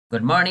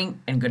Good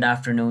morning and good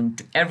afternoon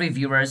to every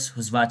viewers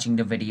who's watching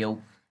the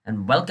video,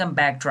 and welcome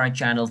back to our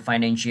channel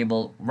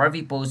Financeable, where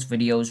we post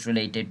videos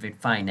related with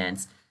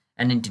finance.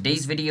 And in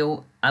today's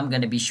video, I'm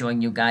going to be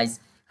showing you guys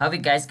how you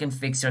guys can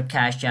fix your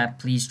Cash App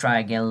Please Try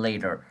Again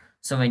later.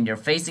 So when you're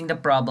facing the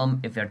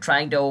problem, if you're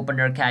trying to open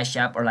your Cash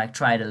App or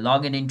try to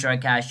log in into your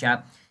Cash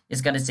App,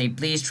 it's going to say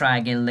please try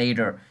again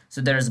later. So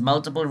there's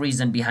multiple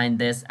reasons behind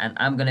this, and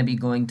I'm going to be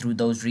going through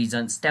those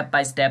reasons step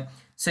by step,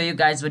 so you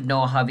guys would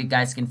know how you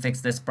guys can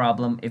fix this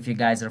problem if you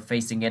guys are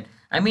facing it.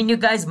 I mean, you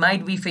guys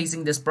might be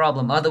facing this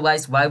problem,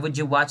 otherwise why would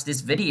you watch this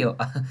video?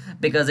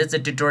 Because it's a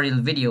tutorial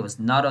video, it's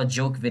not a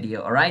joke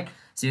video, alright?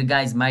 So you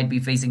guys might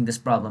be facing this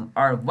problem,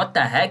 or what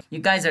the heck, you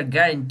guys are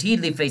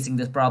guaranteedly facing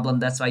this problem.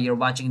 That's why you're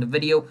watching the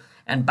video,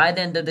 and by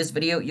the end of this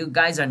video you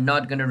guys are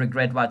not going to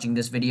regret watching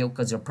this video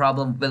because your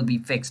problem will be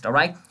fixed.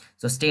 Alright,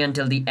 so stay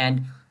until the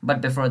end,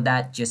 but before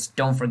that, just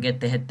don't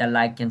forget to hit the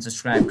like and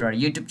subscribe to our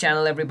YouTube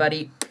channel,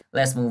 everybody.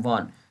 Let's move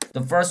on.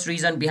 The first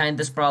reason behind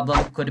this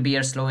problem could be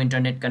your slow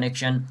internet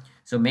connection.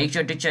 So make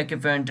sure to check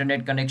if your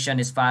internet connection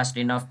is fast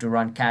enough to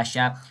run Cash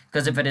App,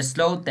 because if it is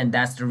slow, then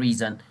that's the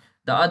reason.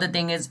 The other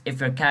thing is if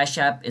your Cash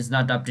App is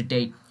not up to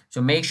date.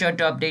 So make sure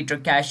to update your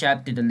Cash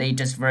App to the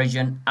latest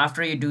version.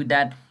 After you do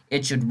that,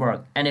 it should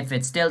work. And if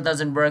it still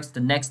doesn't work, the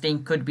next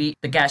thing could be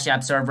the Cash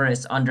App server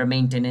is under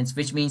maintenance,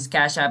 which means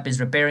Cash App is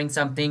repairing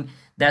something.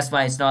 That's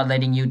why it's not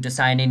letting you to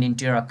sign in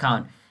into your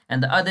account.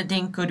 And the other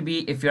thing could be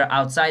if you're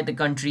outside the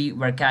country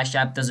where Cash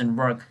App doesn't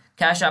work.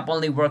 Cash App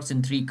only works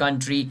in 3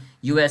 countries: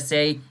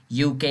 USA,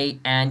 UK,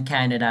 and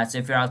Canada. So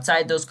if you're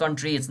outside those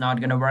countries, it's not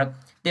gonna work.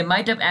 They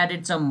might have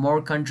added some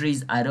more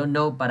countries, I don't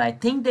know, but I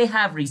think they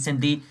have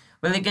recently.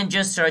 Well, you can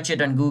just search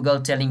it on Google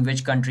telling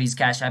which countries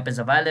Cash App is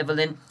available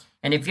in.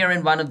 And if you're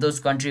in one of those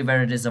countries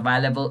where it is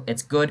available,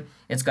 it's good,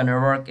 it's gonna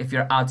work. If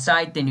you're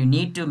outside, then you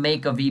need to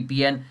make a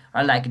VPN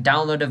or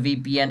download a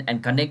VPN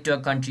and connect to a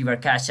country where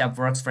Cash App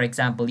works. For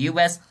example,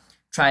 US.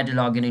 Try to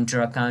log in into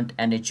your account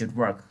and it should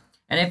work.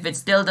 And if it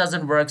still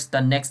doesn't work,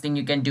 the next thing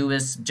you can do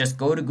is just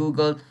go to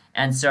Google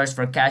and search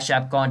for Cash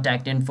App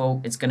contact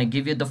info. It's going to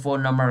give you the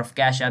phone number of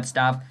Cash App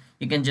staff.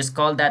 You can just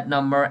call that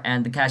number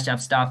and the Cash App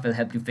staff will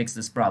help you fix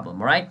this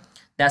problem. All right,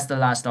 that's the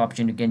last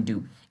option you can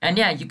do. And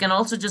yeah, you can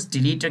also just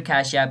delete your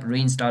Cash App,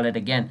 reinstall it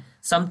again.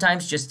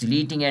 Sometimes just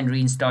deleting and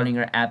reinstalling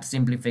your app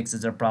simply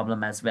fixes your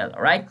problem as well.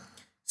 All right,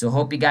 so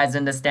hope you guys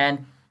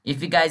understand.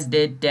 If you guys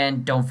did,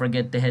 then don't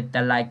forget to hit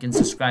the like and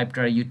subscribe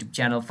to our YouTube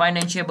channel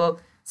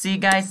Financeable. See you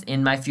guys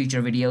in my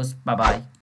future videos. Bye bye.